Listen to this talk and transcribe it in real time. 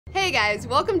Hey guys,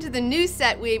 welcome to the new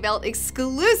set we built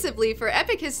exclusively for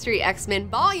Epic History X-Men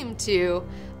Volume 2.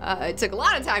 It took a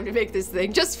lot of time to make this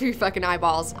thing, just for your fucking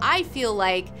eyeballs. I feel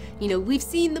like, we've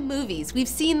seen the movies, we've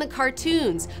seen the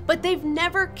cartoons, but they've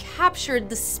never captured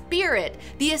the spirit,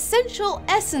 the essential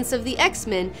essence of the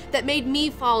X-Men that made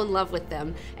me fall in love with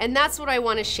them. And that's what I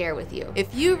want to share with you.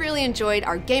 If you really enjoyed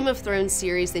our Game of Thrones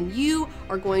series, then you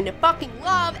are going to fucking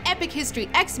love Epic History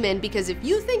X-Men, because if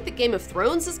you think the Game of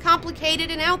Thrones is complicated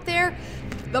and out there,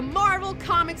 the Marvel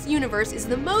Comics universe is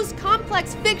the most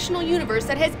complex fictional universe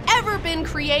that has ever been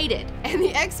created. And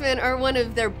the X-Men are one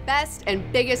of their best and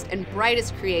biggest and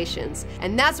brightest creations.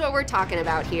 And that's what we're talking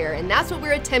about here, and that's what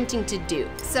we're attempting to do.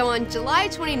 So on July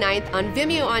 29th on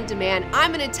VIMEO-On-Demand,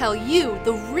 I'm gonna tell you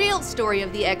the real story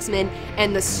of the X-Men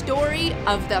and the story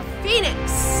of the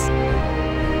Phoenix.